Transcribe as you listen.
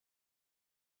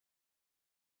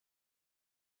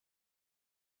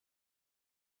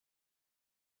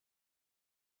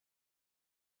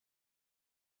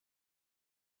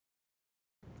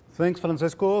Thanks,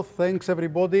 Francesco. Thanks,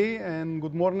 everybody, and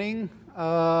good morning.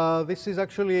 This is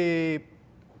actually,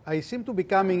 I seem to be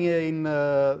coming in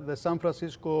the San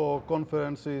Francisco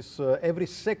conferences every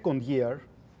second year,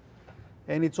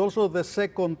 and it's also the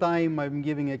second time I'm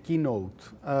giving a keynote.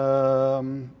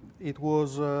 It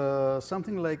was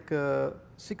something like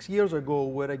 6 years ago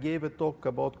where I gave a talk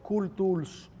about cool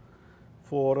tools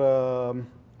for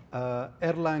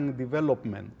Erlang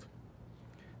development.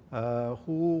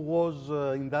 Who was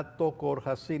in that talk or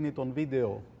has seen it on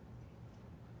video?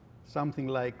 Something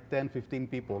like 10, 15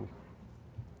 people.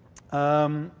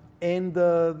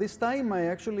 This time I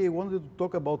actually wanted to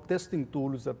talk about testing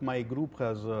tools that my group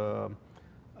has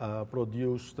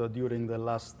produced during the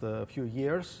last few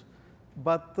years.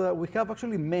 But we have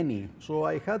actually many, so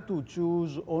I had to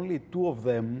choose only 2 of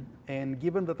them. And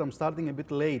given that I'm starting a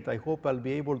bit late, I hope I'll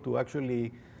be able to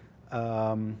actually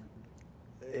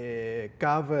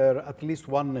cover at least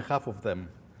 1.5 of them.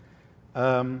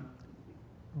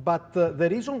 But the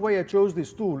reason why I chose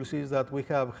these tools is that we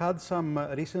have had some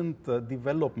recent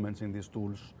developments in these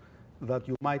tools that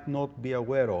you might not be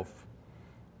aware of.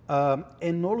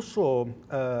 And also,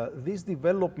 these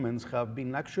developments have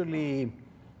been actually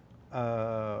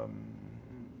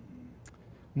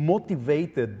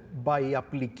motivated by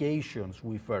applications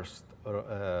we first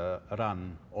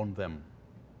run on them.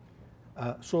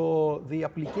 So the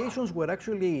applications were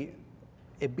actually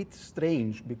a bit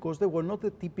strange because they were not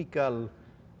a typical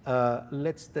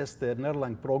let's test an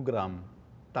Erlang program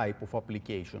type of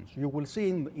applications. You will see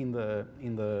in the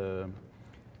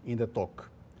talk.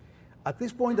 At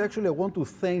this point, actually, I want to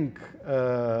thank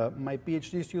my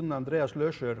PhD student Andreas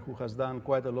Löscher, who has done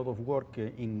quite a lot of work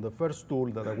in the first tool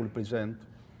that I will present.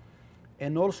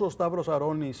 And also Stavros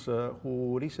Aronis,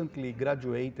 who recently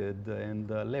graduated and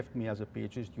left me as a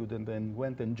PhD student and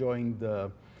went and joined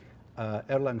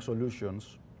Erlang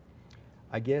Solutions.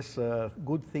 I guess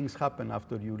good things happen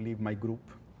after you leave my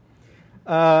group.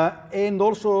 And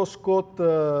also Scott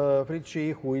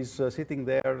Fritschy, who is sitting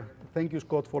there. Thank you,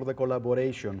 Scott, for the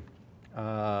collaboration.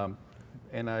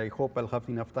 And I hope I'll have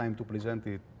enough time to present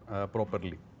it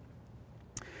properly.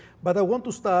 But I want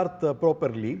to start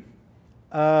properly.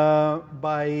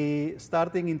 By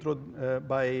starting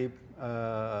by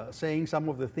saying some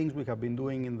of the things we have been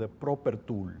doing in the Proper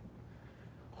tool.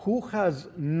 Who has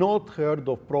not heard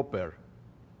of Proper?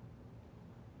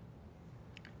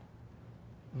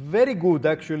 Very good,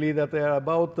 actually, that there are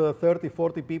about 30,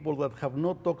 40 people that have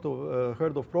not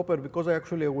heard of Proper, because I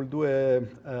actually will do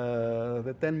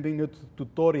the 10-minute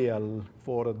tutorial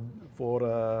for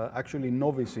actually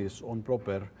novices on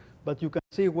Proper. But you can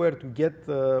see where to get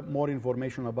more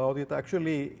information about it.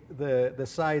 Actually, the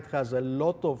site has a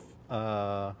lot of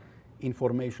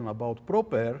information about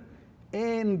Proper,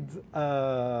 and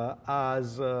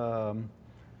as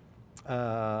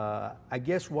I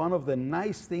guess one of the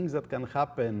nice things that can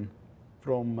happen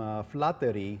from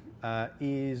Flattery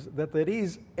is that there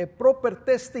is a Proper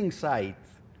testing site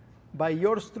by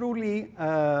yours truly,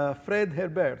 Fred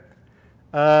Herbert.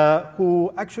 Who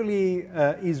actually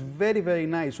is very, very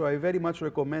nice. So I very much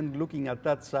recommend looking at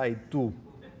that site too.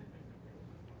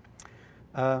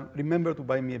 Remember to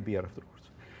buy me a beer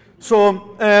afterwards.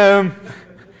 So,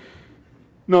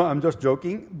 no, I'm just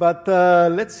joking. But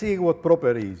let's see what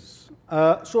Proper is.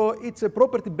 So it's a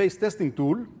property-based testing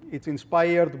tool. It's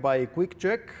inspired by Quick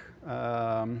Check.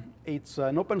 It's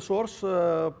an open source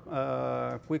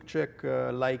Quick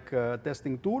Check-like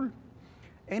testing tool.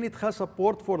 And it has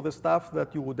support for the stuff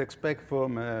that you would expect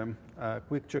from a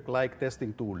Quick Check-like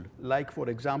testing tool. Like, for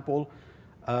example,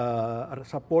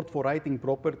 support for writing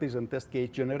properties and test case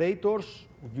generators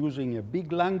using a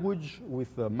big language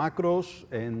with macros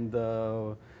and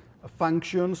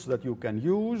functions that you can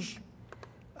use.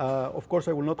 Of course,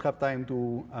 I will not have time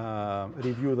to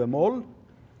review them all.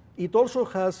 It also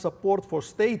has support for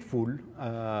stateful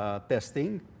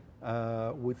testing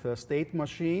with state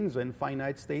machines and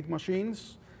finite state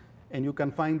machines. And you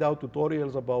can find out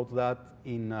tutorials about that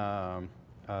in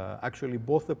actually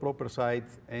both the Proper site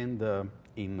and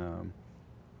in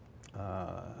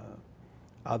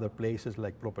other places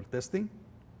like Proper testing.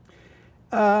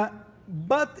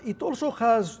 But it also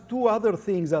has 2 other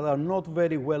things that are not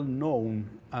very well known.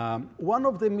 One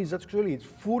of them is actually it's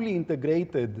fully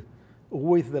integrated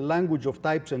with the language of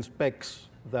types and specs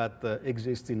that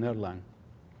exists in Erlang.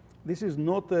 This is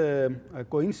not a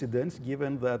coincidence,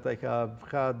 given that I have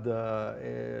had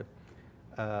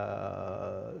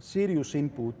serious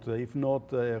input, if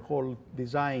not a whole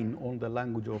design on the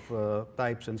language of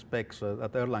types and specs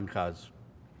that Erlang has.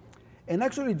 And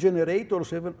actually,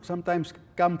 generators sometimes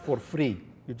come for free.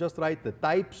 You just write the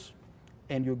types,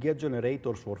 and you get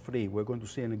generators for free. We're going to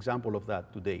see an example of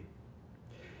that today.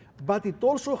 But it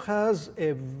also has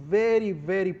a very,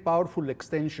 very powerful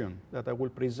extension that I will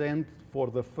present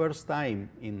for the first time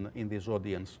in this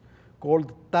audience,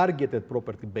 called targeted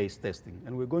property-based testing.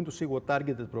 And we're going to see what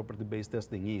targeted property-based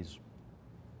testing is.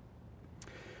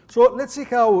 So let's see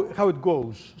how it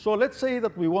goes. So let's say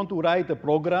that we want to write a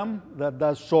program that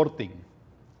does sorting.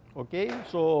 Okay,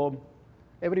 so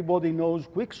everybody knows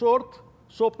quicksort.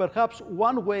 So perhaps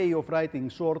one way of writing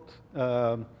sort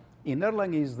in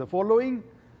Erlang is the following.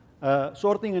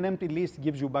 Sorting an empty list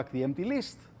gives you back the empty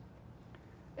list.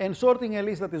 And sorting a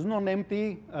list that is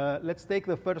non-empty, let's take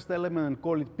the first element and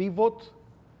call it pivot.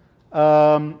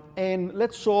 And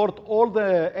let's sort all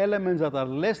the elements that are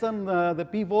less than the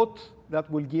pivot. That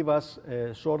will give us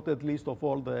a sorted list of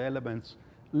all the elements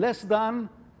less than.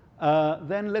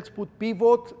 Then let's put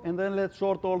pivot, and then let's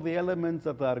sort all the elements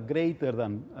that are greater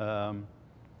than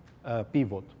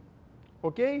pivot.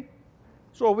 Okay?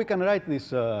 So we can write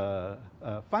this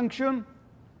function.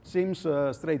 Seems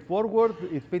straightforward.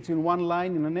 It fits in one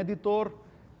line in an editor.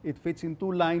 It fits in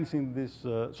two lines in this,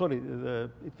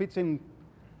 it fits in,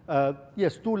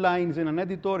 yes, 2 lines in an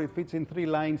editor. It fits in 3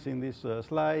 lines in this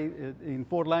slide, in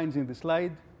 4 lines in the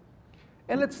slide.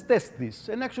 And let's test this.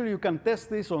 And actually, you can test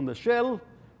this on the shell,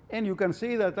 and you can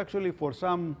see that actually for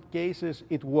some cases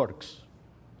it works.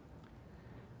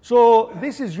 So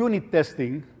this is unit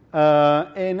testing.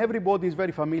 And everybody is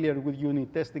very familiar with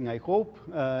unit testing, I hope,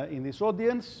 in this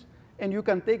audience. And you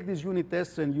can take these unit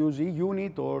tests and use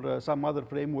eUnit or some other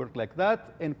framework like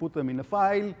that and put them in a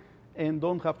file and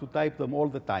don't have to type them all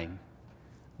the time.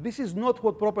 This is not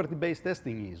what property-based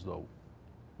testing is, though.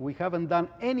 We haven't done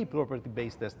any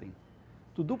property-based testing.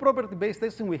 To do property-based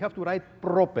testing, we have to write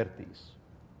properties.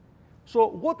 So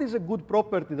what is a good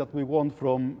property that we want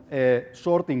from a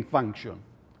sorting function?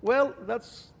 Well,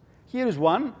 here is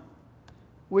one.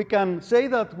 We can say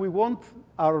that we want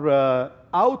our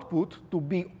output to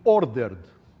be ordered.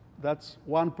 That's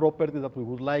one property that we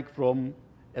would like from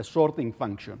a sorting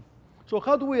function. So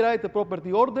how do we write a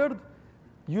property ordered?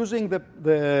 Using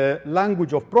the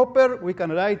language of proper, we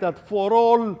can write that for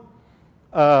all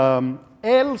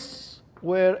else,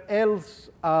 where else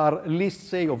are lists,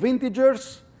 say, of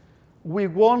integers, we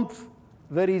want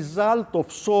the result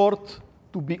of sort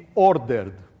to be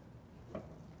ordered.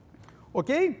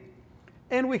 Okay?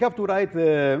 And we have to write,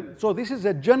 so this is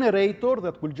a generator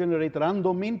that will generate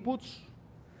random inputs.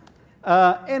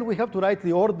 And we have to write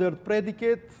the ordered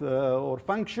predicate or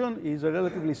function is a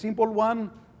relatively simple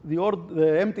one.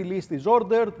 The empty list is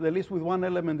ordered. The list with one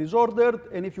element is ordered.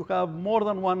 And if you have more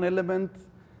than one element,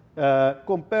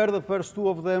 compare the first 2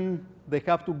 of them. They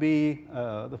have to be,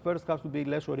 the first has to be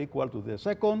less or equal to the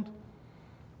second.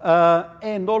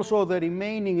 And also the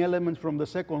remaining elements from the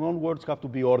second onwards have to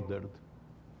be ordered.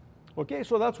 Okay,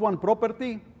 so that's one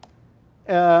property.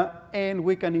 And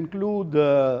we can include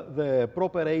the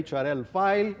proper HRL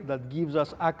file that gives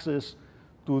us access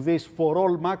to this for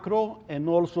all macro and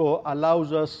also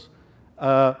allows us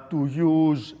to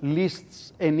use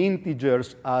lists and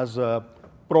integers as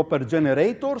proper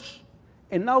generators.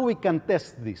 And now we can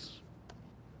test this.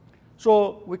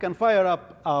 So we can fire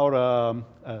up our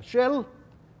shell.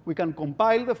 We can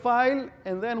compile the file,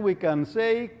 and then we can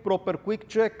say proper quick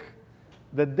check,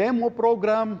 the demo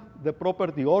program, the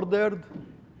property ordered,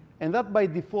 and that by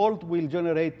default will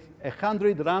generate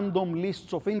 100 random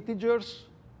lists of integers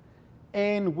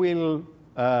and will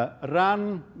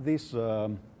run this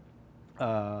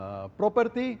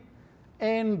property,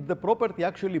 and the property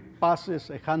actually passes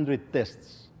 100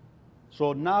 tests.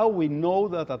 So now we know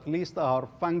that at least our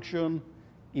function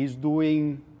is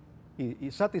doing,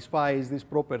 it satisfies this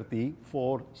property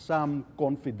for some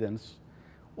confidence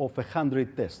of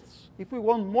 100 tests. If we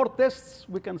want more tests,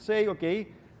 we can say, okay,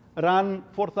 run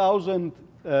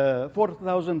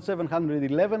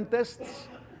 4,711 tests,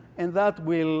 and that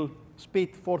will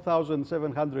spit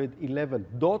 4,711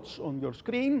 dots on your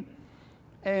screen.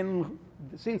 And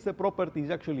since the property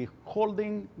is actually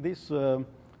holding this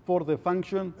for the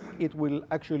function, it will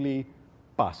actually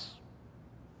pass.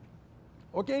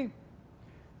 Okay?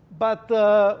 But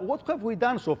what have we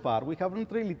done so far? We haven't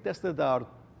really tested our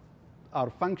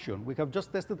function. We have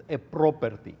just tested a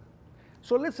property.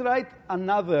 So let's write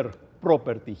another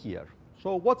property here.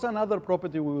 So what's another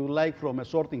property we would like from a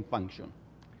sorting function?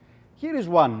 Here is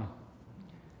one.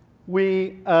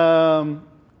 We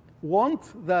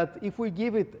want that if we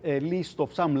give it a list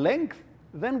of some length,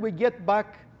 then we get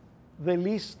back the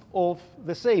list of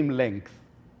the same length.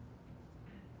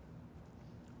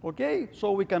 Okay,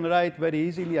 so we can write very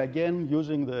easily, again,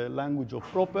 using the language of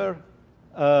proper,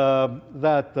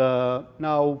 that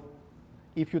now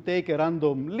if you take a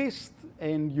random list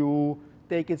and you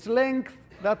take its length,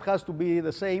 that has to be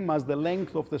the same as the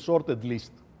length of the sorted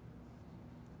list.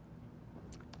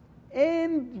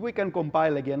 And we can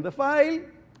compile again the file,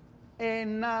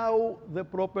 and now the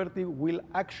property will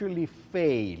actually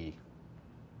fail.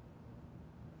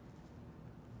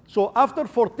 So after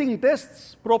 14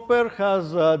 tests, Proper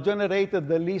has generated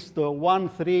the list 1,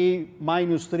 3,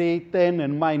 minus 3, 10,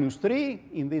 and minus 3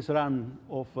 in this run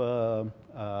of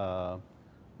the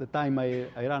time I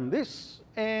ran this.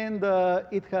 And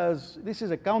this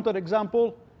is a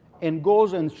counterexample, and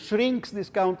goes and shrinks this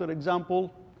counterexample.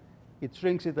 It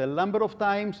shrinks it a number of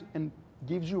times and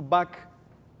gives you back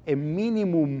a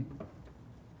minimum,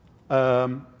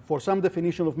 for some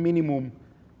definition of minimum,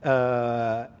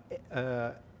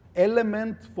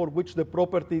 element for which the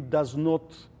property does not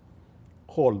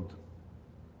hold.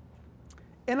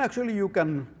 And actually you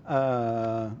can,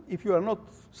 if you are not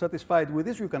satisfied with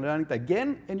this, you can run it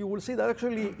again, and you will see that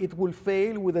actually it will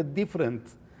fail with a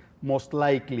different, most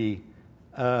likely,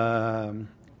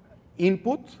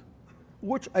 input,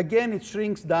 which again it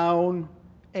shrinks down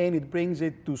and it brings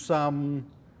it to some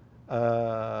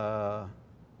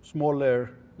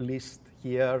smaller list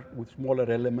here with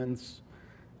smaller elements.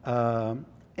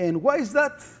 And why is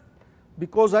that?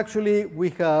 Because actually we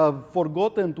have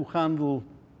forgotten to handle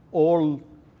all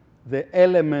the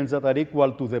elements that are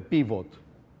equal to the pivot.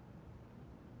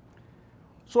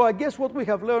 So I guess what we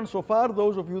have learned so far,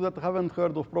 those of you that haven't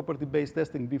heard of property-based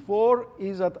testing before,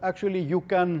 is that actually you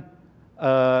can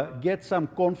get some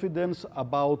confidence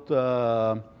about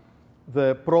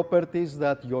the properties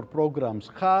that your programs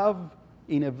have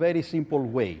in a very simple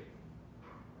way.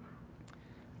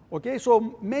 Okay,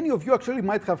 so many of you actually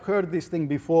might have heard this thing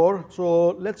before, so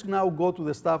let's now go to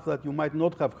the stuff that you might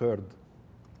not have heard.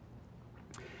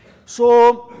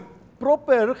 So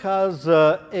Proper has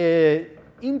a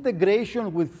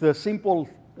integration with the simple,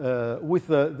 with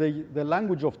the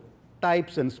language of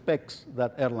types and specs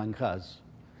that Erlang has.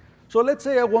 So let's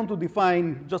say I want to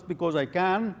define, just because I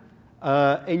can,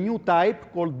 a new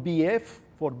type called BF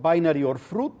for binary or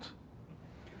fruit.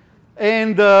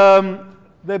 And the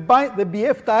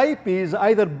BF type is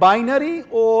either binary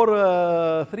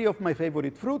or three of my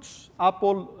favorite fruits,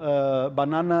 apple,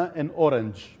 banana, and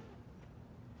orange.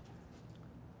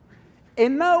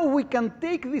 And now we can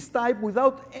take this type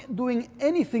without doing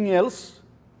anything else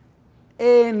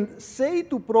and say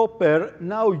to Proper,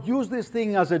 now use this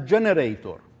thing as a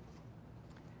generator.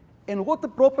 And what the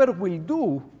Proper will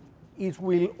do is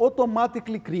will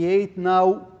automatically create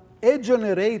now a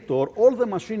generator, all the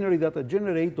machinery that a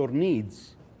generator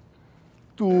needs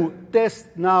to test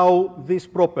now this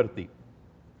property.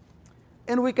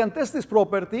 And we can test this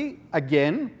property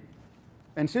again.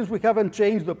 And since we haven't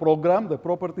changed the program, the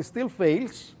property still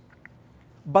fails.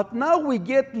 But now we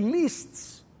get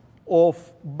lists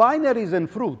of binaries and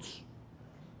fruits.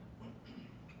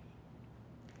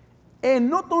 And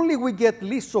not only we get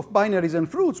lists of binaries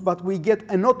and fruits, but we get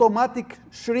an automatic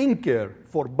shrinker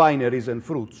for binaries and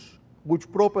fruits, which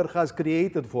Proper has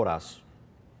created for us,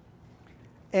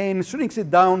 and shrinks it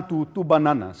down to 2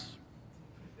 bananas.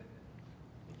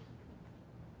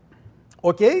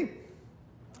 Okay?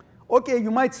 Okay,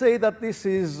 you might say that this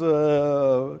is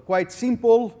quite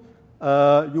simple.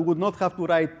 You would not have to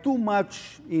write too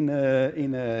much in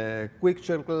a quick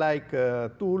shell-like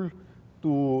tool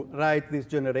to write this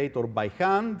generator by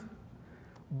hand.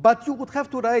 But you would have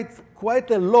to write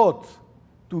quite a lot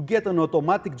to get an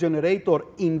automatic generator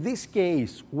in this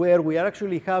case, where we are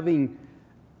actually having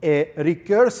a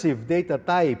recursive data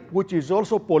type, which is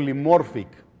also polymorphic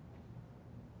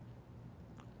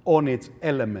on its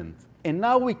element. And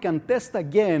now we can test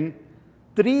again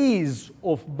trees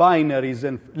of binaries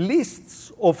and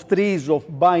lists of trees of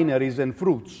binaries and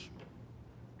fruits.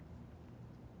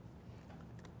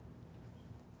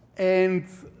 And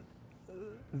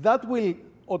that will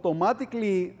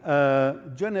automatically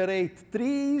generate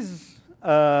trees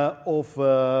of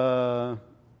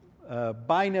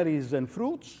binaries and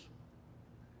fruits,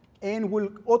 and will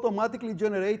automatically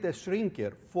generate a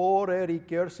shrinker for a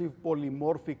recursive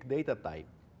polymorphic data type.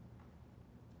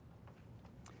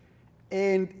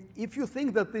 And if you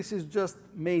think that this is just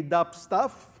made up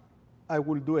stuff, I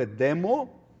will do a demo.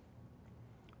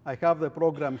 I have the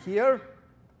program here.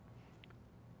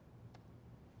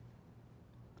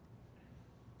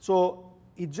 So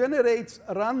it generates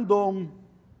random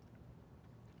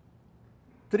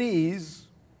trees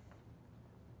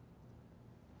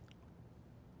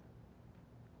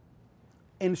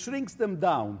and shrinks them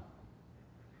down.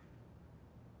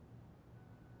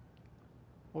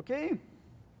 Okay?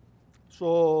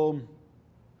 So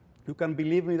you can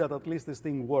believe me that at least this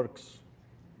thing works.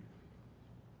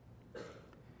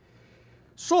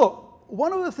 So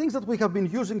one of the things that we have been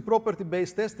using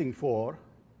property-based testing for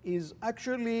is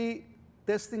actually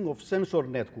testing of sensor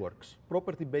networks,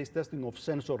 property-based testing of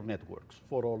sensor networks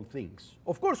for all things.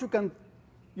 Of course, you can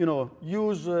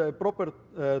use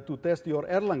to test your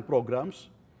Erlang programs.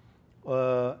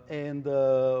 And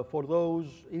for those,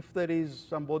 if there is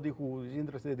somebody who is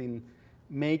interested in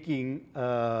making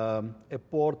a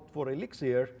port for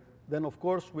Elixir, then of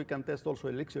course we can test also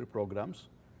Elixir programs.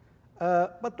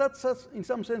 But that's, in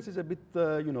some sense, is a bit,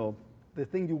 the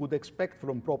thing you would expect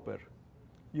from proper.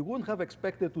 You wouldn't have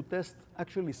expected to test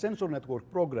actually sensor network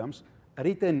programs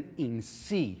written in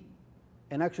C,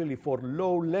 and actually for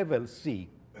low-level C.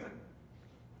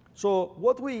 So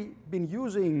what we've been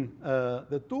using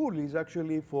the tool is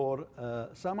actually for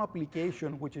some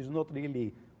application which is not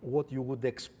really what you would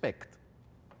expect.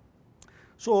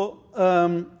 So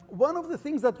one of the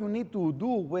things that you need to do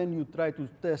when you try to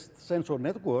test sensor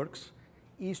networks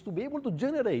is to be able to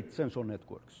generate sensor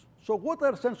networks. So what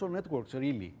are sensor networks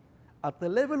really? At the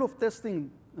level of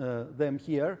testing them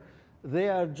here, they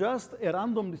are just a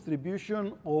random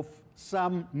distribution of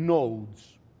some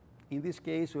nodes. In this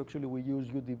case, actually, we use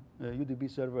UDB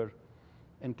server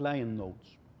and client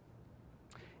nodes.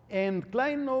 And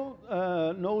client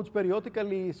nodes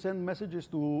periodically send messages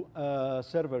to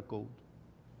server code.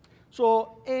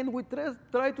 So, and we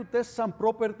try to test some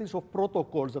properties of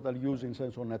protocols that are used in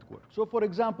sensor networks. So, for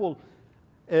example,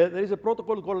 there is a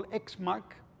protocol called XMAC.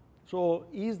 So,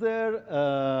 is there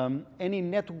any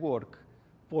network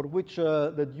for which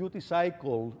the duty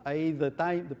cycle, i.e.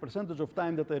 the percentage of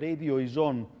time that the radio is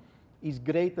on, is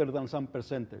greater than some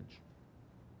percentage?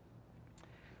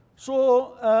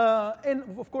 So,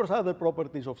 and of course, other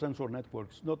properties of sensor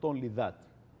networks, not only that.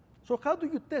 So how do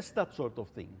you test that sort of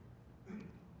thing?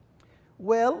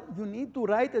 Well, you need to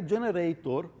write a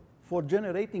generator for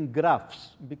generating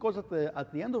graphs, because at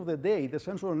the end of the day, the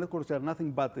sensor networks are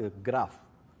nothing but a graph.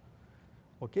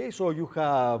 Okay, so you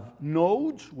have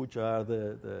nodes, which are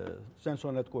the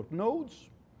sensor network nodes,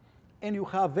 and you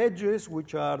have edges,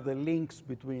 which are the links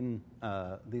between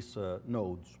these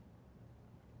nodes.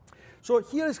 So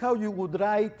here is how you would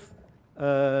write,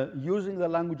 using the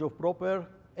language of proper,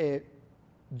 a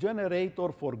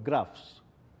generator for graphs.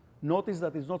 Notice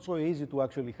that it's not so easy to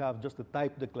actually have just a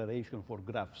type declaration for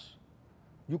graphs.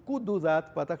 You could do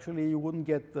that, but actually you wouldn't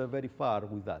get very far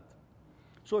with that.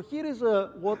 So here is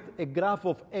what a graph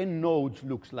of n nodes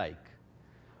looks like.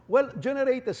 Well,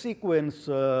 generate a sequence,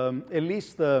 a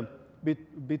list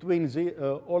between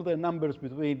all the numbers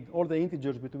between, all the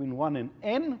integers between 1 and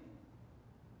n.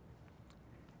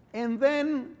 And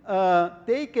then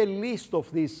take a list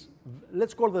of these,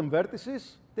 let's call them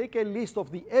vertices. Take a list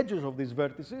of the edges of these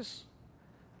vertices.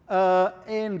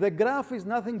 And the graph is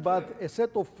nothing but a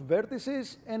set of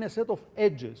vertices and a set of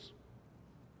edges.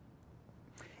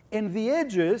 And the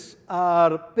edges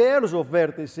are pairs of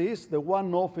vertices. The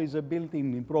one-off is a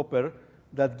built-in improper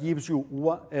that gives you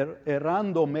a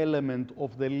random element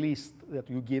of the list that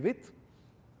you give it.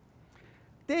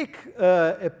 Take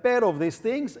a pair of these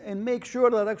things and make sure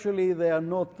that actually they are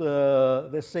not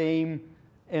the same,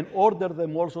 and order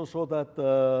them also so that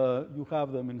you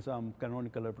have them in some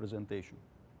canonical representation.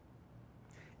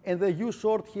 And the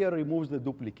uSort here removes the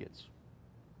duplicates.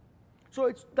 So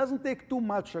it doesn't take too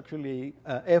much, actually,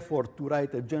 effort to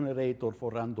write a generator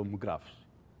for random graphs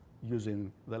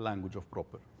using the language of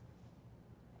proper.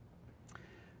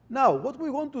 Now, what we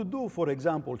want to do, for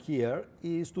example, here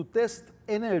is to test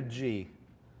energy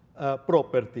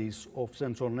properties of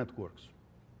sensor networks.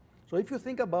 So if you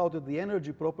think about it, the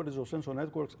energy properties of sensor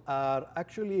networks are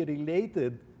actually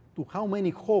related to how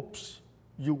many hops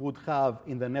you would have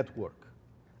in the network,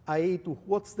 i.e. to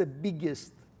what's the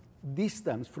biggest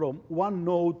distance from one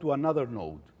node to another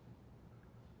node.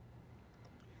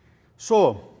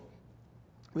 So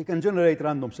we can generate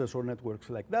random sensor networks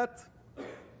like that.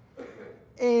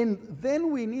 And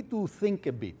then we need to think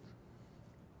a bit.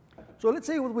 So let's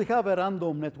say we have a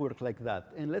random network like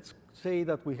that. And let's say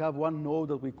that we have one node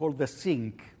that we call the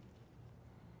sink.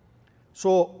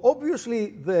 So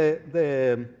obviously,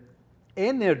 the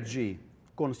energy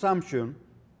consumption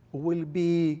will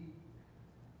be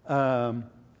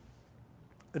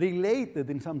related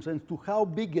in some sense to how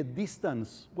big a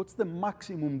distance, what's the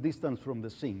maximum distance from the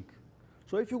sink.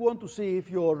 So if you want to see if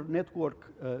your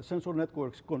network, sensor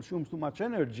networks consumes too much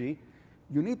energy,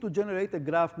 you need to generate a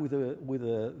graph with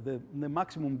the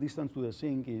maximum distance to the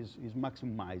sink is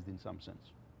maximized in some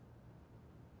sense.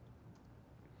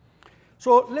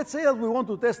 So let's say that we want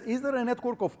to test, is there a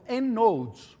network of n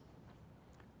nodes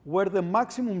where the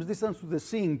maximum distance to the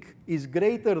sink is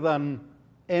greater than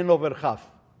n over half?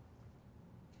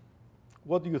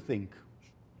 What do you think?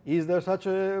 Is there such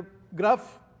a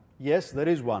graph? Yes, there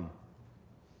is one.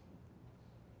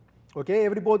 Okay,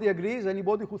 everybody agrees?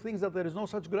 Anybody who thinks that there is no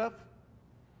such graph?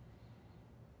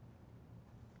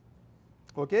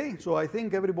 Okay, so I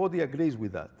think everybody agrees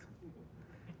with that.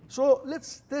 So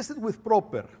let's test it with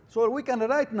proper. So we can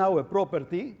write now a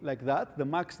property like that, the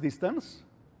max distance,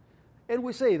 and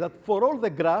we say that for all the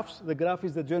graphs, the graph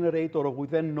is the generator of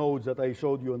with n nodes that I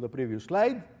showed you on the previous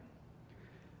slide.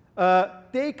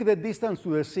 Take the distance to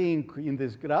the sink in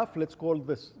this graph. Let's call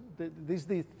this,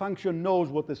 this function knows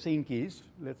what the sink is,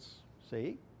 let's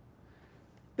say.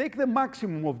 Take the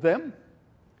maximum of them.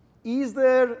 Is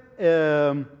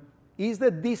the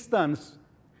distance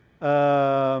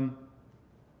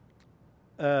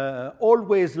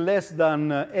always less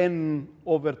than n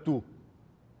over 2?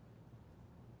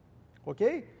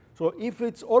 Okay? So if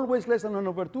it's always less than n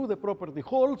over 2, the property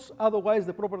holds. Otherwise,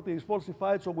 the property is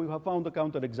falsified, so we have found a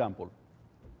counterexample.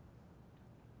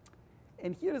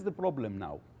 And here is the problem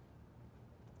now.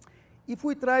 If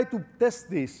we try to test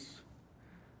this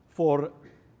for,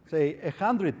 say,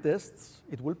 100 tests,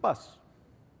 it will pass.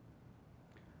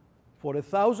 For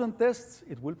 1,000 tests,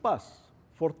 it will pass.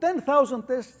 For 10,000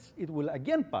 tests, it will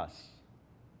again pass.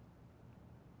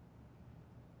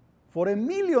 For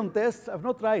 1,000,000 tests, I've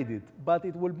not tried it, but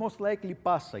it will most likely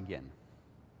pass again.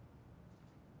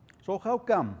 So how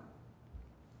come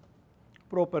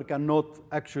proper cannot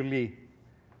actually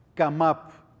come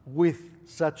up with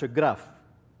such a graph?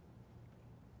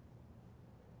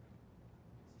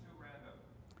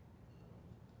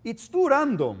 It's too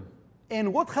random.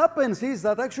 And what happens is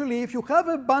that actually if you have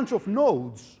a bunch of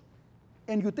nodes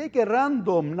and you take a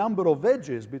random number of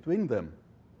edges between them,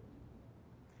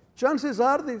 chances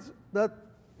are that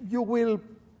you will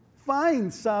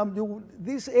find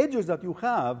these edges that you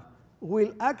have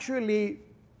will actually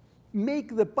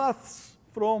make the paths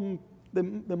from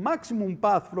the maximum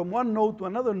path from one node to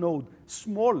another node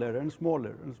smaller and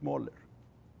smaller and smaller.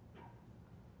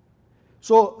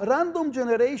 So random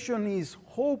generation is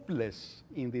hopeless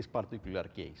in this particular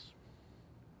case.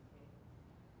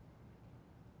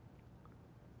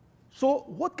 So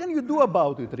what can you do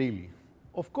about it, really?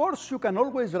 Of course, you can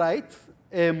always write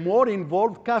a more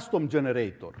involved custom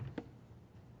generator.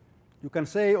 You can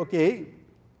say, OK,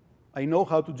 I know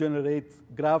how to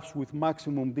generate graphs with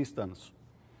maximum distance.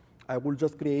 I will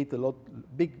just create a lot,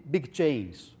 big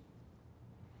chains.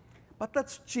 But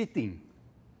that's cheating.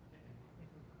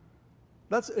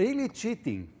 That's really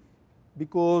cheating,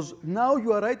 because now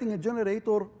you are writing a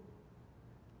generator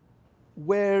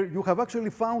where you have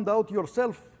actually found out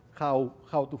yourself how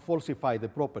to falsify the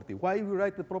property. Why you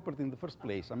write the property in the first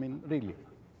place? I mean, really.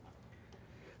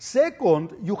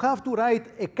 Second, you have to write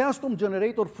a custom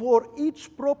generator for each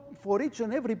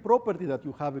and every property that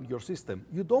you have in your system.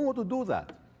 You don't want to do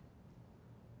that.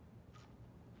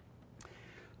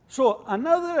 So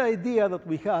another idea that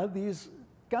we had is,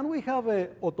 can we have an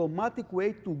automatic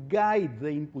way to guide the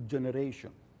input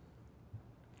generation?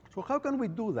 So how can we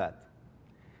do that?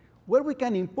 Well, we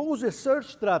can impose a search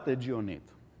strategy on it,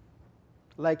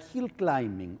 like hill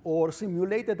climbing or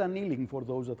simulated annealing, for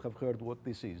those that have heard what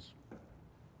this is.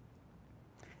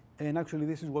 And actually,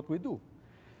 this is what we do.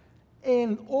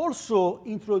 And also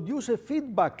introduce a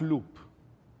feedback loop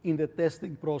in the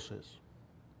testing process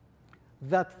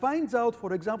that finds out,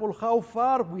 for example, how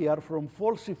far we are from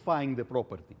falsifying the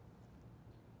property.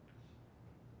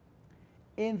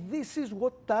 And this is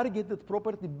what targeted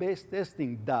property-based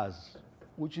testing does,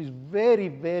 which is very,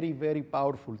 very, very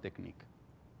powerful technique.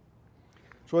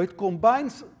 So it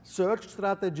combines search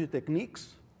strategy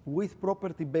techniques with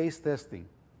property-based testing.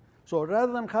 So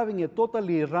rather than having a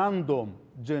totally random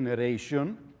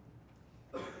generation,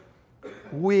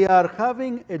 we are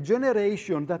having a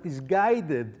generation that is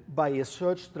guided by a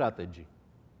search strategy.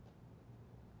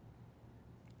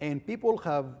 And people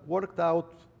have worked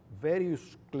out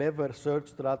various clever search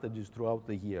strategies throughout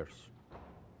the years.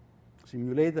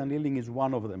 Simulated annealing is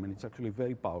one of them, and it's actually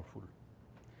very powerful.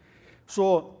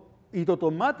 So it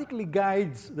automatically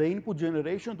guides the input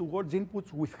generation towards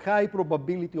inputs with high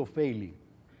probability of failing.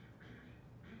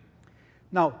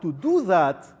 Now, to do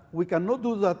that, we cannot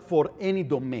do that for any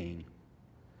domain.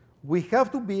 We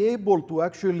have to be able to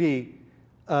actually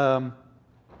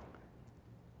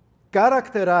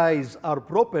characterize our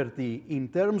property in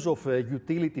terms of a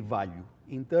utility value,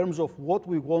 in terms of what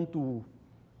we want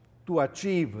to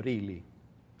achieve, really.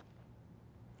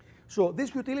 So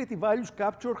these utility values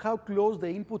capture how close the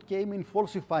input came in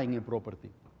falsifying a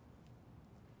property.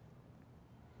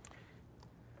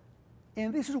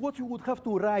 And this is what you would have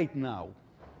to write now.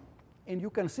 And you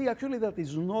can see actually that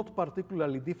is not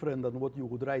particularly different than what you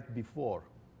would write before.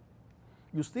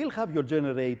 you still have your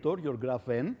generator, your graph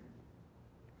n.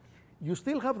 You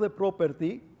still have the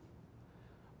property,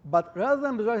 but rather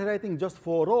than writing just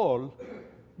for all,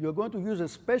 you're going to use a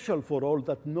special for all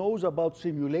that knows about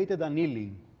simulated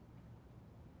annealing.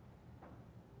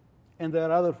 And there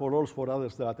are other for alls for other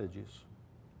strategies.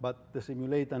 But the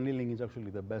simulated annealing is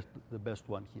actually the best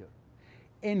one here.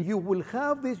 And you will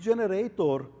have this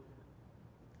generator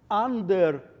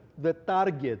under the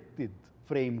targeted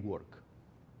framework,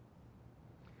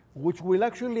 which will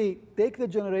actually take the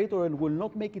generator and will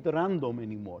not make it random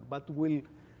anymore, but will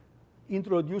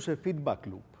introduce a feedback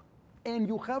loop. And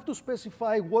you have to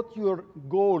specify what your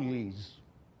goal is.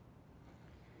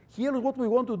 Here, what we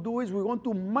want to do is we want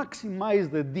to maximize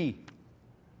the D,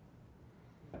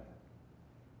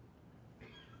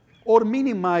 or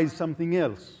minimize something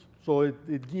else. So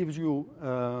it gives you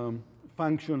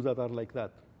functions that are like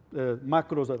that,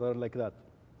 macros that are like that.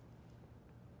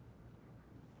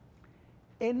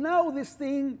 And now this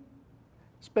thing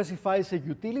specifies a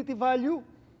utility value.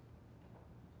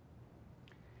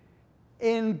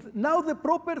 And now the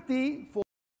property for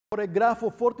a graph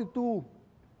of 42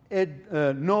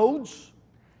 nodes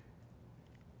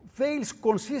fails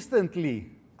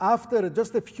consistently after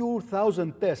just a few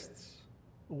thousand tests,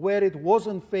 where it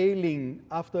wasn't failing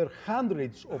after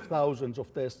hundreds of thousands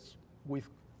of tests with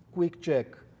quick check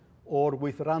or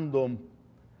with random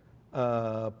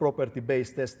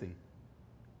property-based testing.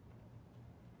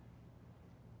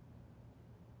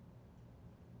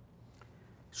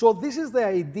 So this is the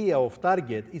idea of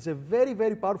Target. It's a very,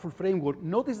 very powerful framework.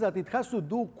 Notice that it has to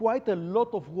do quite a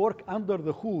lot of work under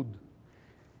the hood.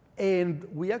 And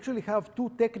we actually have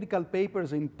 2 technical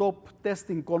papers in top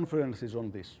testing conferences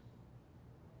on this.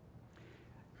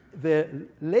 The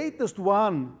latest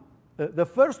one, the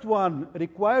first one,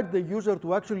 required the user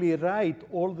to actually write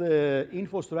all the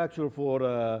infrastructure for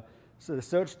the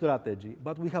search strategy.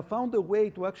 But we have found a way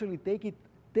to actually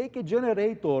take a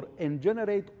generator and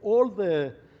generate all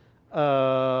the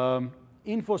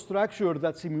infrastructure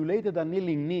that simulated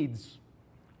annealing needs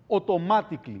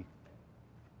automatically.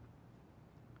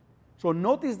 So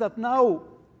notice that now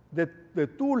the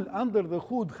tool under the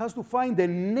hood has to find a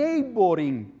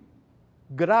neighboring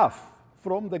graph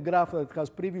from the graph that it has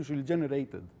previously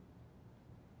generated.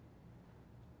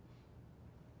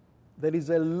 There is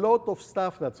a lot of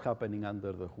stuff that's happening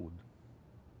under the hood.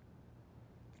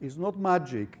 It's not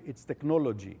magic, it's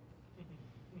technology.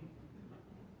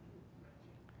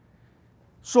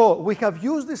 So we have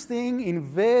used this thing in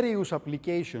various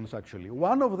applications, actually.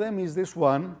 One of them is this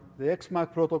one, the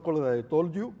XMAC protocol that I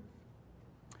told you.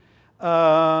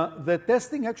 The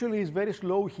testing actually is very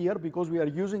slow here because we are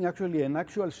using actually an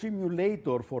actual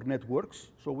simulator for networks.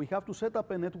 So we have to set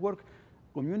up a network,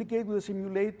 communicate with the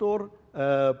simulator,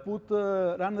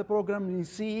 run the program in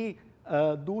C,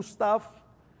 do stuff,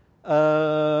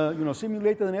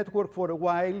 simulate the network for a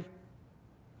while.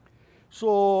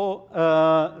 So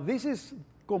this is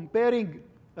comparing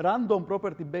random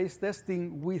property-based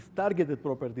testing with targeted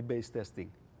property-based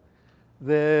testing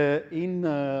in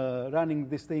running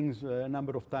these things a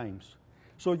number of times.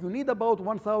 So you need about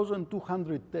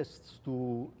 1,200 tests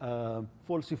to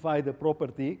falsify the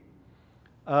property.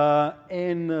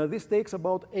 And this takes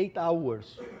about 8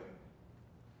 hours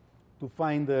to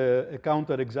find a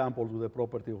counterexample to the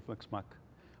property of XMAC.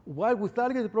 While with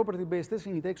targeted property-based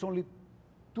testing, it takes only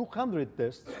 200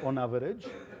 tests on average,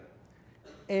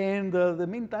 and the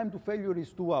mean time to failure is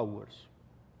 2 hours.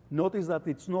 Notice that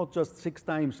it's not just 6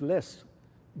 times less,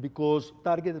 because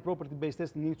targeted property-based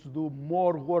testing needs to do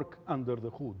more work under the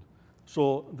hood.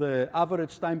 So the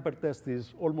average time per test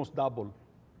is almost double.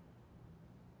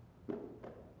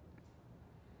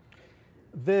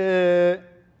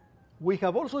 We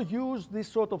have also used this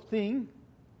sort of thing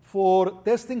for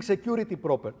testing security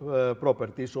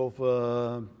properties of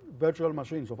virtual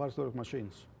machines, of hard-storage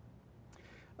machines.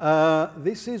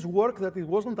 This is work that it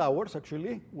wasn't ours,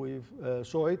 actually. We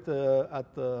saw it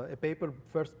at a paper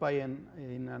first in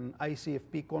an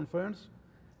ICFP conference,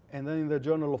 and then in the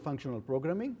Journal of Functional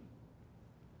Programming.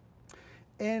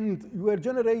 And you are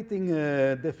generating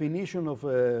a definition of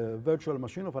a virtual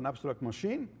machine, of an abstract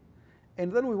machine.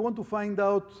 And then we want to find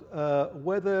out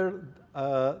whether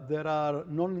there are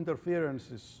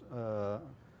non-interferences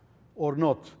or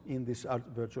not in this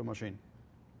virtual machine.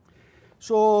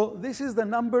 So this is the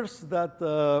numbers that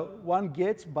one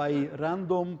gets by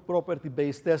random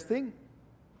property-based testing.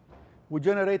 We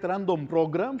generate random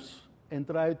programs and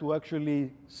try to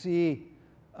actually see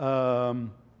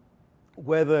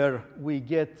whether we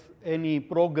get any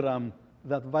program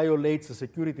that violates a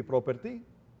security property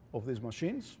of these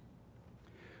machines.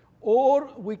 Or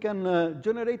we can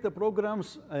generate the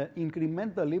programs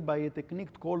incrementally by a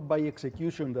technique called by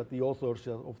execution that the authors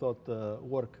of that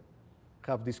work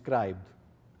have described.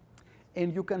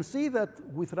 And you can see that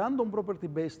with random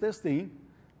property-based testing,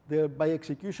 the by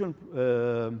execution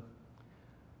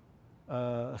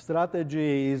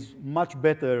strategy is much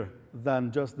better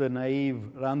than just the naive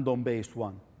random-based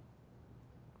one.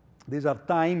 These are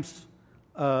times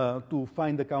to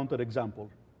find the counterexample.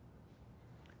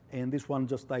 And this one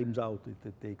just times out.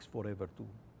 It takes forever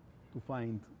to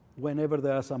find whenever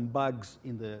there are some bugs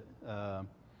in the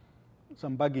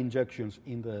some bug injections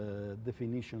in the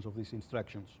definitions of these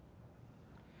instructions.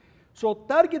 So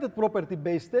targeted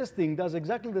property-based testing does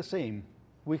exactly the same.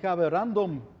 We have a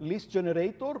random list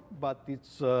generator, but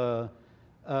it's there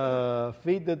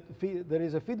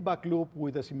is a feedback loop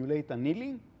with a simulate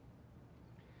annealing.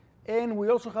 And we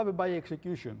also have a by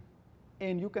execution.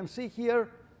 And you can see here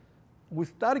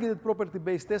with targeted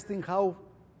property-based testing how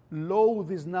low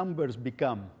these numbers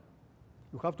become.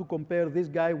 You have to compare this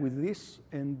guy with this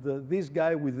and this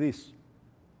guy with this.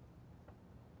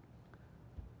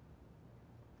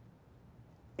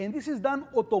 And this is done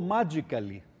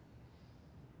automatically.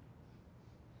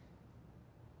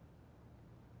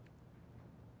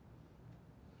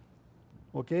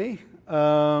 Okay?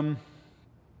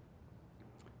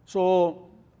 So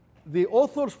the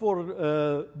authors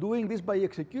for doing this by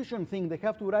execution thing, they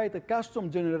have to write a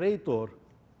custom generator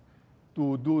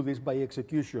to do this by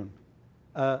execution.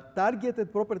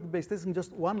 Targeted property-based testing,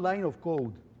 just one line of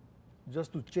code,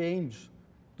 just to change,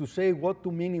 to say what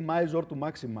to minimize or to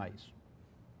maximize.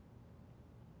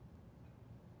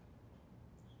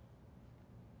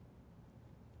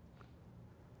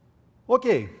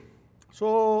 Okay,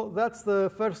 so that's the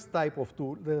first type of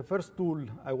tool, the first tool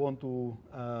I want to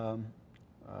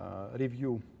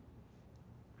review.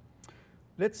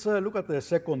 Let's look at the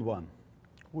second one,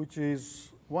 which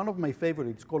is one of my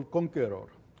favorites, called Conqueror,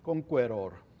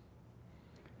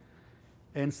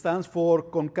 and stands for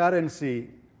concurrency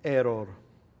error.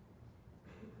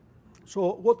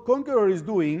 So what Conqueror is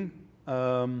doing,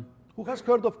 who has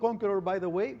heard of Conqueror, by the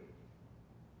way?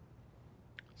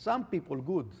 Some people,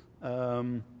 good.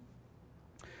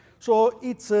 So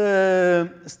it's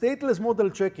a stateless model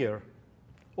checker,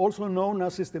 also known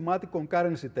as systematic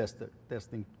concurrency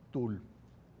testing tool.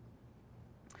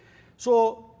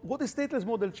 So what is stateless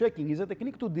model checking? Is a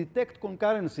technique to detect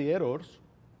concurrency errors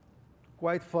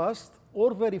quite fast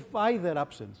or verify their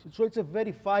absence. So it's a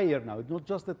verifier now, it's not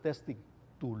just a testing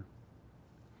tool.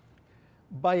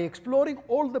 By exploring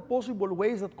all the possible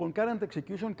ways that concurrent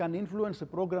execution can influence a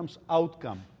program's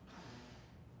outcome.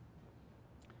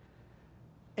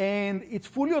 And it's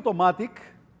fully automatic.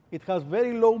 It has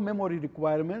very low memory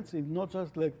requirements. It's not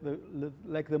just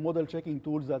like the model checking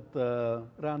tools that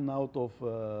run out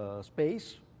of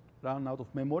space, run out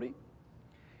of memory.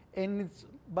 And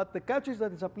but the catch is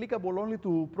that it's applicable only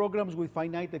to programs with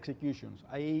finite executions,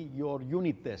 i.e. your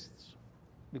unit tests,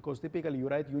 because typically you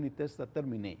write unit tests that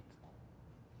terminate.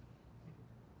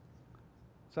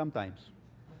 Sometimes.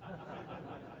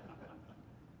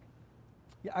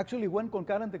 Yeah, actually, when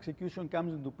concurrent execution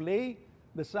comes into play,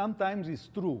 the sometimes is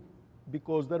true,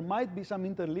 because there might be some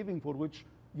interleaving for which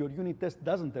your unit test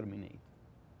doesn't terminate,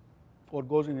 or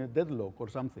goes in a deadlock or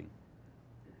something.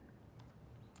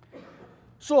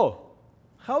 So,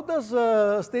 how does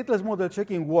stateless model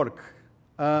checking work?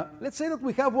 Let's say that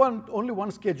we have only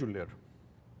one scheduler.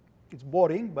 It's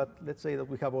boring, but let's say that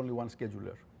we have only one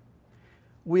scheduler.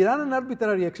 We run an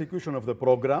arbitrary execution of the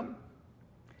program,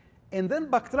 and then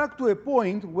backtrack to a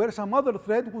point where some other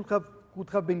thread could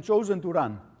have been chosen to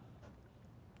run.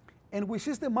 And we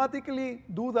systematically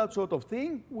do that sort of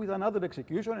thing with another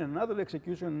execution, and another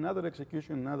execution, another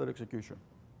execution, another execution.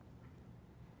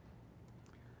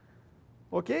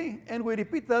 Okay, and we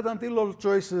repeat that until all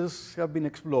choices have been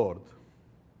explored,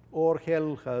 or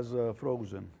hell has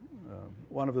frozen,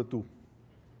 one of the two,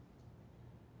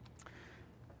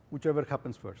 whichever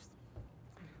happens first.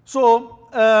 So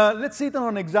let's see it on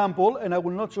an example, and I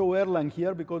will not show Erlang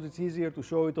here because it's easier to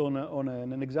show it on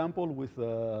an example with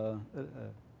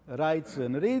writes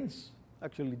and reads,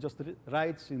 actually just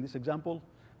writes in this example.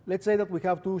 Let's say that we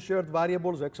have two shared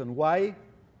variables, x and y,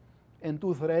 and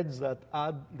two threads that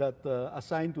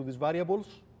assign to these variables.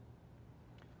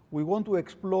 We want to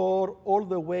explore all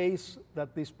the ways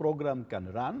that this program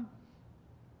can run,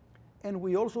 and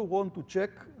we also want to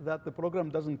check that the program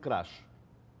doesn't crash.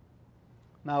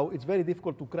 Now, it's very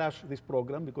difficult to crash this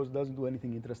program because it doesn't do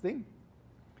anything interesting.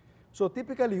 So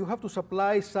typically, you have to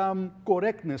supply some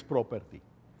correctness property.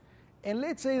 And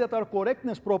let's say that our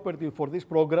correctness property for this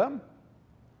program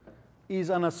is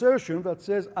an assertion that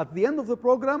says at the end of the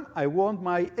program, I want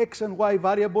my x and y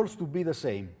variables to be the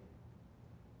same,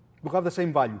 to have the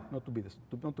same value, not to be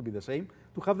the same,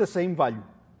 to have the same value.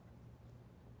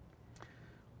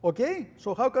 Okay,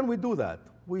 so how can we do that?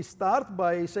 We start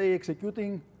by, say,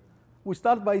 we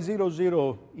start by 0,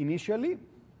 0 initially,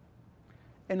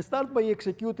 and start by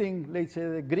executing, let's say,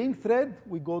 the green thread,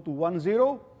 we go to 1,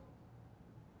 0.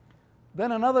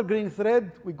 Then another green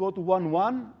thread, we go to 1,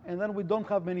 1, and then we don't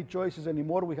have many choices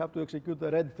anymore. We have to execute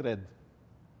the red thread.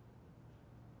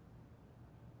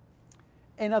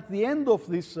 And at the end of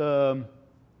this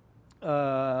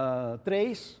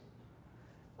trace,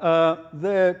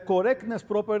 the correctness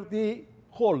property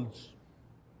holds.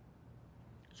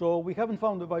 So we haven't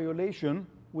found a violation.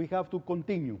 We have to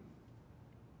continue.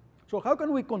 So how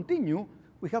can we continue?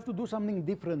 We have to do something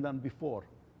different than before.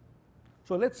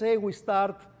 So let's say we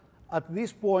start at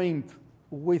this point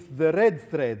with the red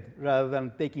thread rather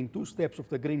than taking 2 steps of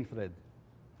the green thread.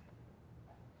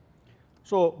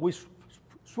 So we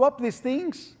swap these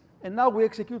things, and now we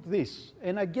execute this.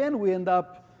 And again, we end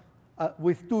up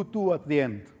with 2, 2 at the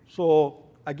end. So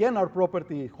again, our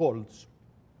property holds.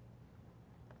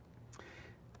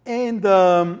 And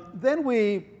then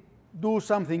we do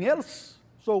something else.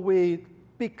 So we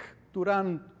pick to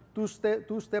run 2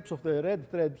 steps of the red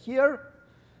thread here.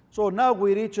 So now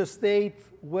we reach a state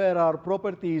where our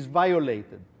property is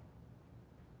violated.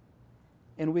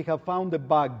 And we have found a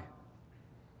bug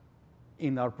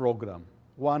in our program,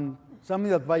 something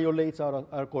that violates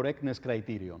our correctness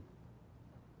criterion.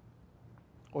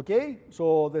 Okay,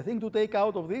 so the thing to take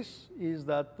out of this is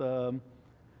that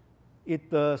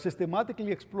it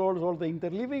systematically explores all the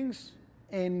interleavings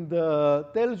and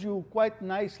tells you quite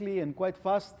nicely and quite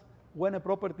fast when a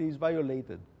property is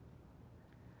violated.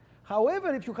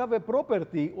 However, if you have a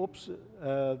property, oops,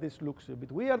 this looks a bit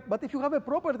weird, but if you have a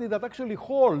property that actually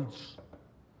holds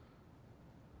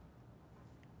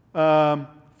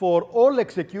for all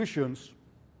executions,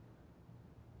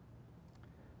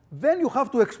 then you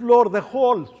have to explore the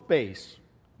whole space.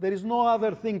 There is no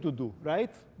other thing to do,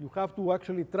 right? You have to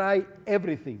actually try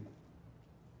everything.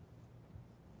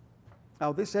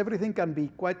 Now, this everything can be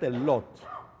quite a lot.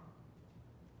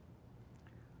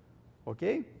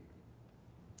 Okay?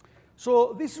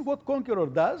 So this is what Conqueror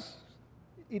does.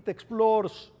 It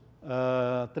explores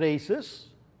traces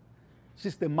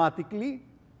systematically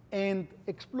and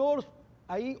explores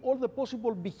all the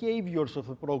possible behaviors of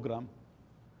the program,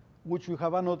 which we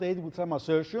have annotated with some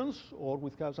assertions or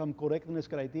with some correctness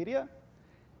criteria,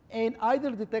 and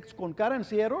either detects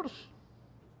concurrency errors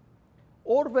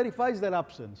or verifies their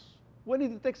absence. When it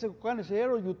detects a concurrency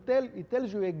error, it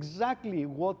tells you exactly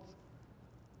what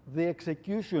the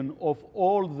execution of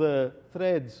all the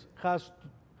threads how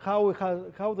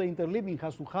the interleaving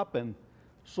has to happen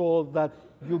so that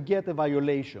you get a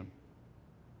violation.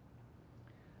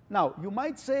 Now, you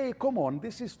might say, come on,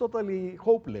 this is totally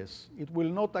hopeless. It will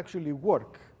not actually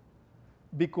work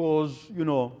because,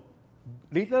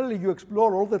 literally you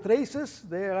explore all the traces.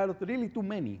 There are really too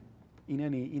many in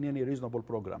any reasonable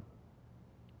program.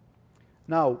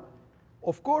 Now,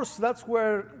 of course, that's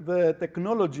where the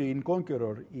technology in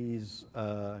Conqueror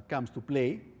comes to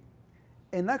play.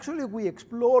 And actually, we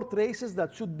explore traces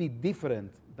that should be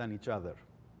different than each other.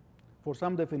 For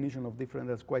some definition of different,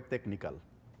 that's quite technical.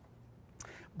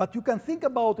 But you can think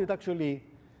about it actually.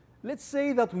 Let's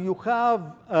say that you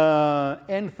have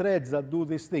n threads that do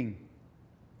this thing.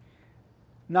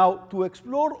 Now, to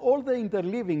explore all the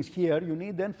interleavings here, you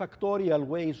need n factorial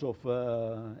ways of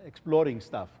exploring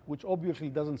stuff, which obviously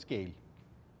doesn't scale.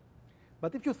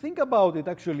 But if you think about it,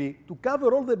 actually, to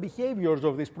cover all the behaviors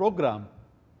of this program,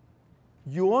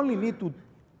 you only need to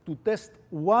test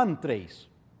one trace.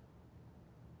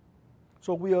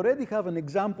 So we already have an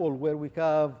example where we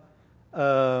have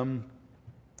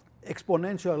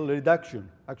exponential reduction,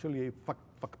 actually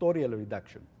factorial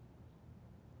reduction.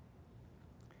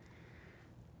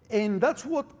 And that's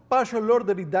what partial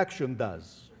order reduction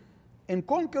does. And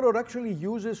Conqueror actually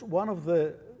uses one of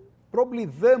probably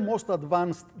the most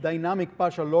advanced dynamic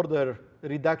partial order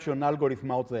reduction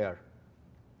algorithm out there.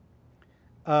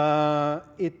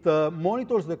 It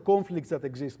monitors the conflicts that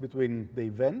exist between the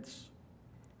events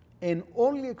and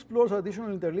only explores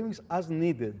additional interleavings as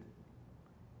needed,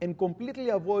 and completely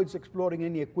avoids exploring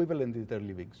any equivalent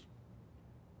interleavings.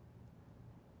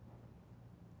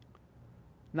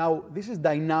 Now, this is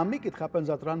dynamic. It happens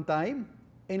at runtime,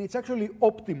 and it's actually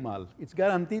optimal. It's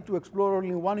guaranteed to explore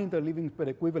only one interleaving per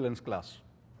equivalence class.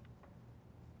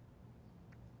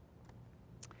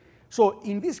 So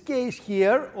in this case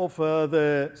here of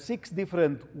the 6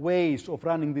 different ways of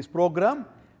running this program,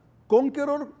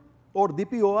 Conqueror or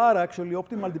DPOR, actually,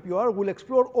 optimal DPOR, will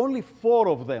explore only 4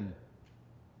 of them,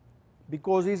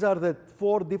 because these are the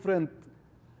 4 different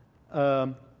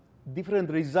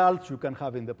results you can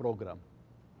have in the program.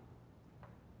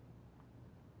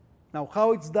 Now,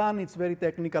 how it's done, it's very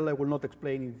technical. I will not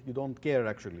explain it. You don't care,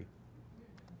 actually.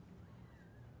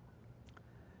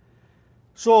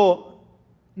 So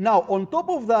now, on top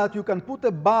of that, you can put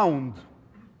a bound.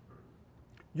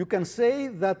 You can say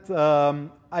that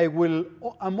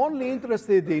I'm only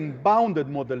interested in bounded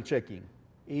model checking,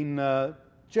 in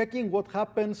checking what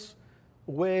happens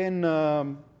when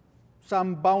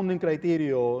some bounding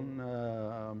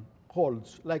criterion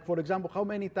holds. Like, for example, how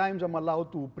many times I'm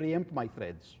allowed to preempt my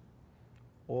threads,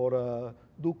 or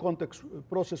do context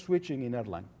process switching in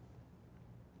Erlang.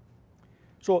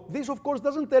 So this, of course,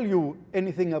 doesn't tell you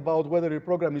anything about whether your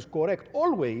program is correct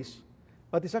always,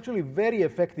 but it's actually very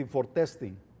effective for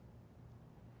testing,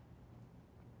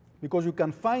 because you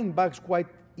can find bugs quite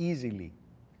easily.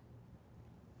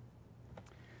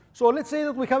 So let's say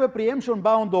that we have a preemption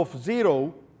bound of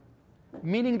 0,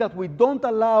 meaning that we don't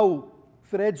allow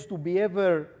threads to be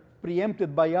ever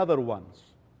preempted by other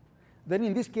ones. Then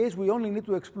in this case, we only need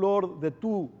to explore the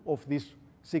 2 of these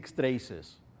 6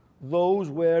 traces, those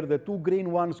where the 2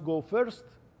 green ones go first,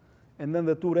 and then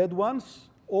the 2 red ones,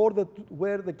 or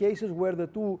the cases where the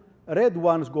 2 red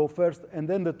ones go first, and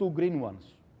then the 2 green ones.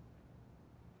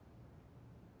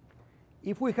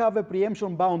 If we have a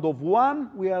preemption bound of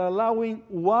 1, we are allowing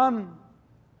 1,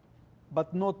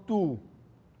 but not 2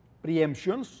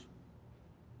 preemptions.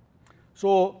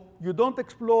 So you don't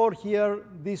explore here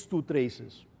these 2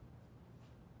 traces.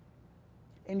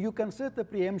 And you can set the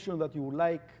preemption that you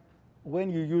like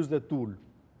when you use the tool.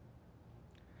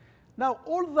 Now,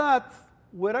 all that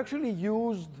were actually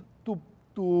used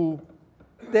to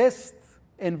test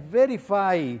and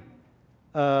verify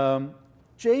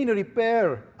chain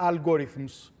repair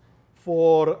algorithms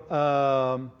for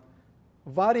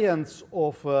variants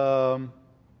of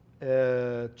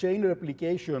chain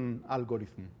replication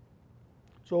algorithm.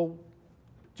 So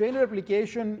chain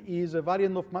replication is a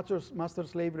variant of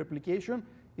master-slave replication,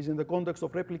 is in the context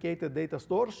of replicated data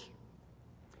stores,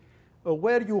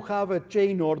 where you have a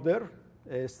chain order,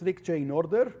 a strict chain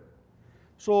order.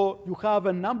 So you have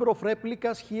a number of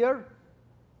replicas here,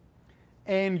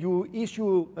 and you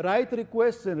issue write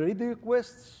requests and read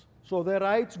requests. So the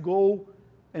writes go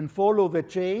and follow the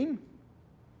chain,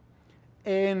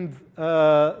 and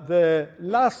the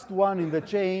last one in the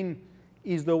chain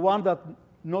is the one that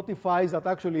notifies that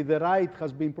actually the write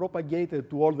has been propagated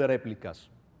to all the replicas.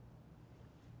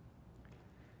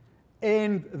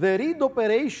 And the read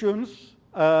operations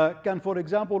can, for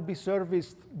example, be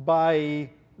serviced by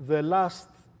the last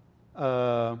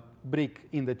brick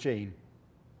in the chain,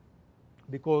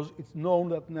 because it's known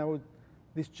that now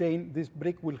this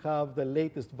brick will have the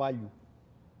latest value.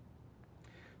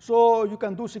 So you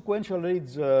can do sequential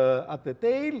reads at the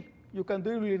tail. You can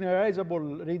do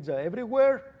linearizable reads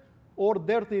everywhere, or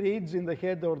dirty reads in the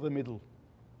head or the middle.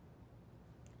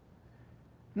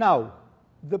 Now,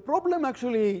 the problem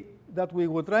actually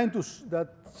that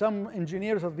some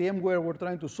engineers at VMware were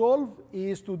trying to solve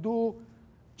is to do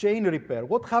chain repair.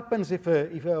 What happens if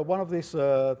one of these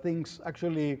things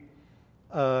actually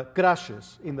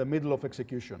crashes in the middle of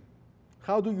execution?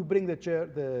 How do you bring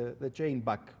the chain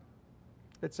back?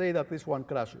 Let's say that this one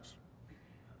crashes.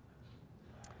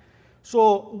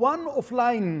 So one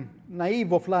naive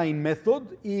offline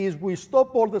method is we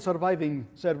stop all the surviving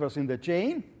servers in the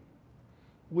chain.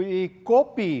 We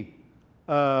copy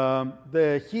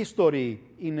the history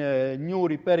in a new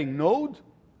repairing node,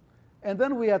 and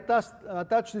then we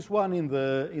attach this one in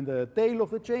the tail of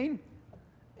the chain,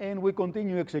 and we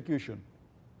continue execution.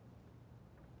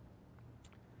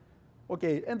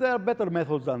 Okay, and there are better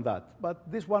methods than that, but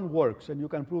this one works, and you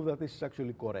can prove that this is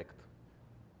actually correct.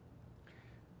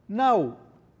 Now,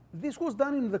 this was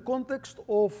done in the context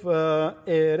of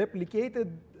a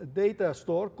replicated data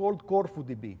store called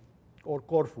CorfuDB, or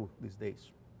Corfu these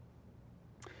days,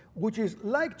 which is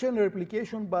like chain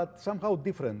replication, but somehow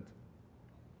different.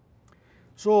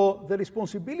 So the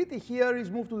responsibility here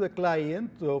is moved to the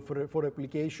client for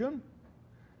replication.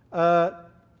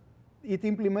 It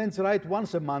implements write-one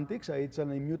semantics. It's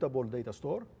an immutable data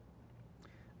store.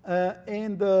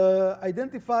 And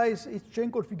identifies its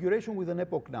chain configuration with an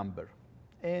epoch number.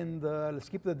 And I'll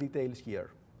skip the details here.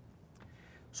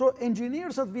 So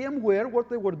engineers at VMware, what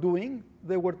they were doing,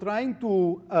 they were trying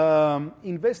to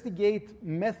investigate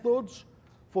methods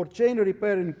for chain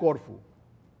repair in Corfu.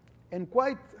 And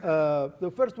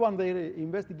the first one they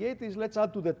investigate is let's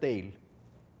add to the tail.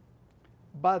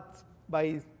 But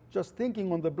by just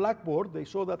thinking on the blackboard, they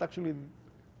saw that actually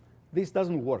this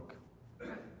doesn't work.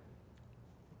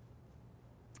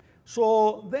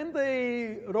 So then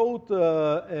they wrote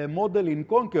a model in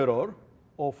Conqueror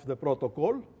of the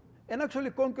protocol, and actually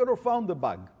Conqueror found the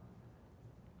bug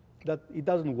that it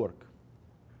doesn't work.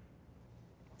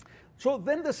 So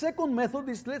then the second method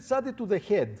is let's add it to the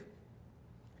head.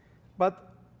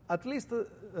 But at least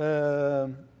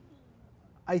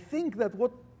I think that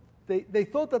what they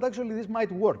thought that actually this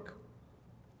might work.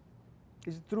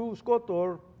 Is it true, Scott,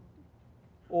 or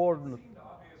not?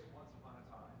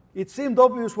 It seemed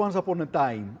obvious once upon a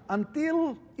time,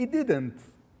 until it didn't.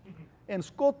 And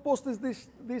Scott posted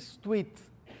this tweet.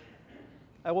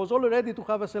 I was all ready to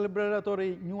have a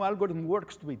celebratory new algorithm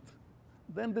works tweet.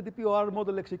 Then the DPOR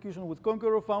model execution with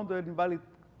Conqueror found an invalid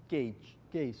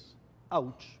case.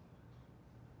 Ouch.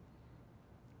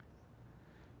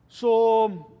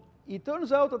 So it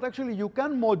turns out that actually you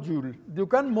can model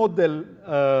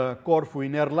Corfu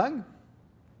in Erlang.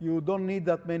 You don't need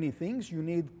that many things. You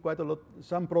need quite a lot,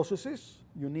 some processes.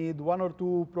 You need one or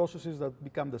two processes that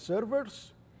become the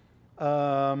servers.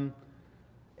 And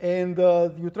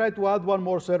you try to add one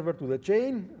more server to the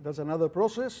chain. That's another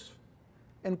process.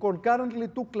 And concurrently,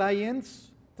 two clients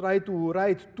try to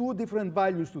write two different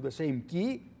values to the same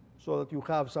key so that you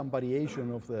have some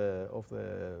variation of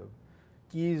the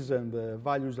keys and the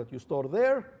values that you store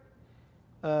there.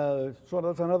 So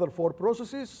that's another 4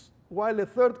 processes, while a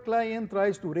third client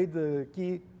tries to read the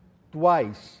key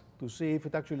twice to see if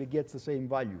it actually gets the same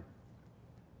value.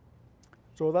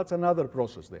 So that's another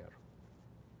process there.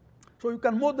 So you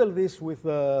can model this with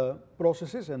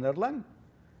processes in Erlang.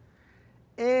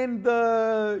 And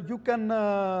you can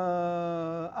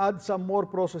add some more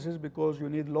processes because you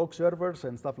need log servers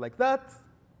and stuff like that.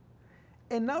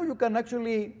 And now you can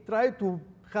actually try to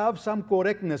have some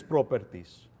correctness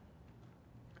properties.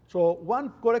 So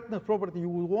one correctness property you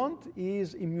would want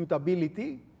is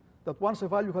immutability, that once a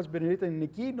value has been written in a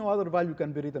key, no other value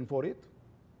can be written for it.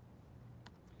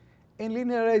 And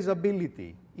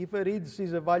linearizability. If a read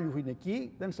sees a value in a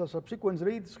key, then subsequent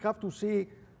reads have to see,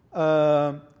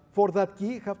 for that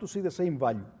key, have to see the same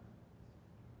value.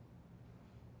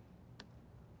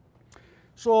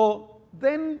 So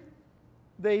then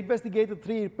they investigated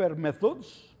 3 pair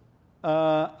methods,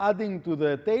 adding to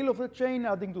the tail of the chain,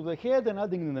 adding to the head, and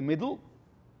adding in the middle.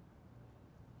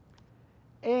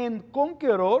 And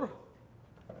Conqueror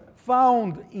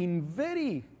found in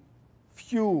very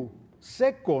few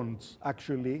seconds,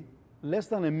 actually, less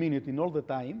than a minute in all the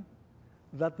time,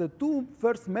 that the 2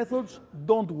 first methods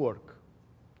don't work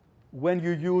when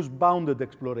you use bounded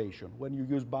exploration, when you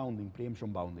use bounding,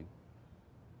 preemption bounding.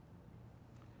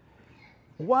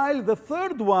 While the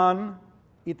third one,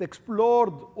 it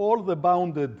explored all the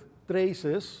bounded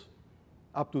traces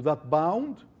up to that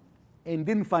bound and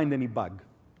didn't find any bug.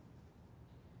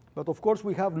 But of course,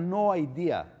 we have no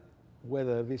idea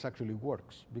whether this actually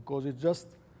works because it's just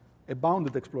a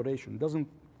bounded exploration. It doesn't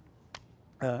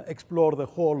explore the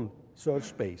whole search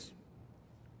space.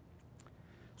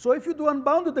 So if you do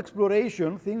unbounded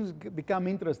exploration, things become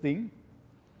interesting.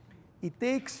 It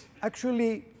takes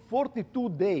actually 42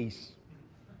 days.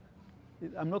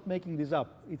 I'm not making this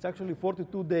up. It's actually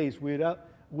 42 days.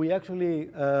 We actually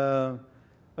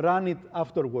run it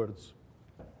afterwards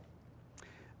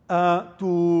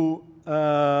to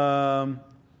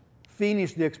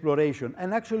finish the exploration.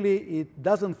 And actually, it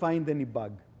doesn't find any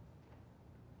bug.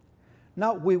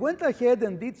 Now, we went ahead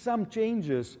and did some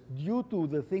changes due to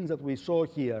the things that we saw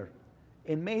here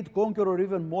and made Conqueror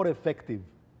even more effective.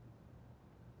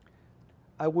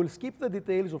 I will skip the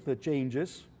details of the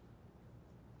changes,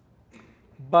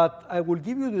 but I will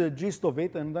give you the gist of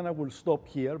it, and then I will stop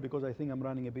here because I think I'm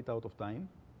running a bit out of time.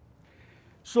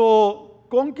 So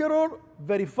Conqueror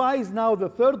verifies now the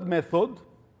third method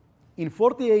in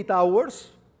 48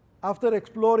 hours after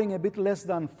exploring a bit less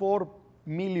than 4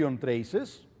 million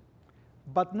traces.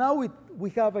 But now we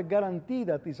have a guarantee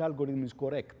that this algorithm is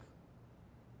correct.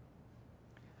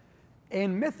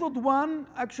 And method 1,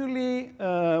 actually,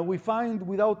 we find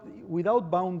without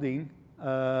bounding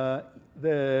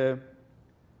the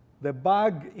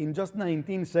bug in just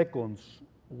 19 seconds,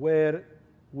 where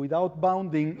without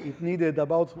bounding, it needed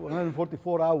about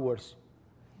 144 hours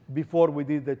before we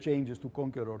did the changes to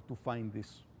Conqueror to find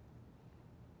this.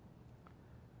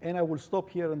 And I will stop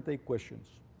here and take questions.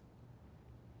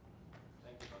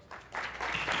 Thank you, Kostis.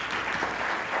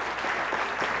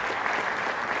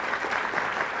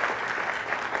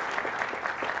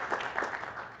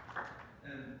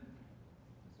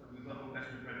 So we've got one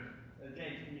question from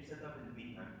James. Can you set up in the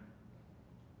meantime?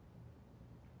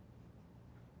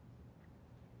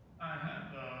 I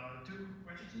have 2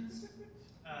 questions. The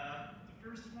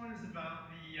first one is about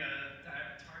the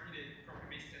targeted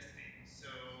property-based testing. So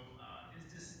is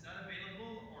this not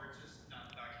available or just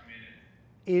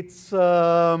It's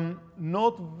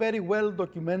not very well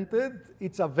documented.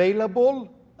 It's available.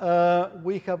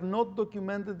 We have not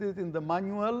documented it in the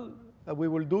manual. We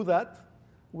will do that.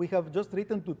 We have just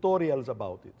written tutorials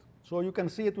about it. So you can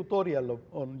see a tutorial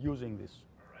on using this.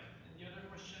 All right. And the other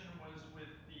question was with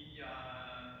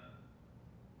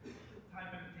the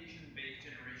type imitation-based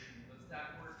generation. Does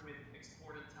that work with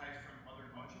exported types from other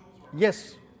modules? Or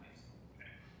Yes.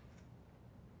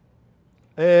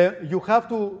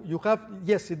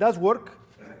 Yes, it does work.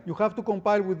 You have to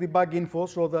compile with debug info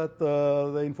so that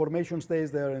the information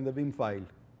stays there in the Vim file.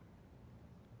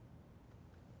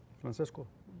 Francesco?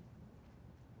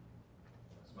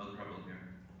 Some other problem here.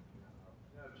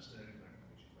 Just a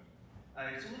clarification question.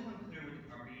 It's a little unclear with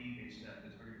the property-based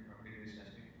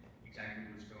testing, exactly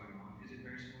what's going on. Is it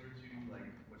very similar to like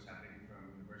what's happening from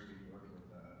University of York with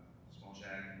Small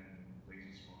Shack and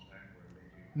Lazy Small Shack, where they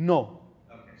do? No.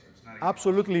 Okay, so it's not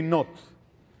Absolutely not.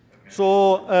 Okay.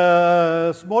 So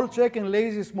small check and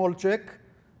lazy small check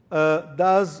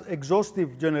does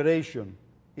exhaustive generation.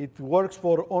 It works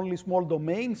for only small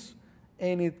domains,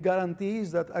 and it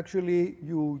guarantees that actually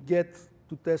you get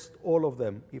to test all of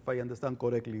them, if I understand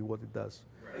correctly what it does.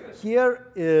 Right. Here,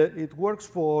 it works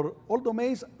for all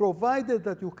domains, provided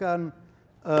that you can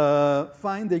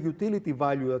find the utility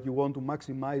value that you want to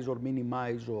maximize or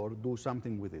minimize or do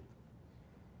something with it.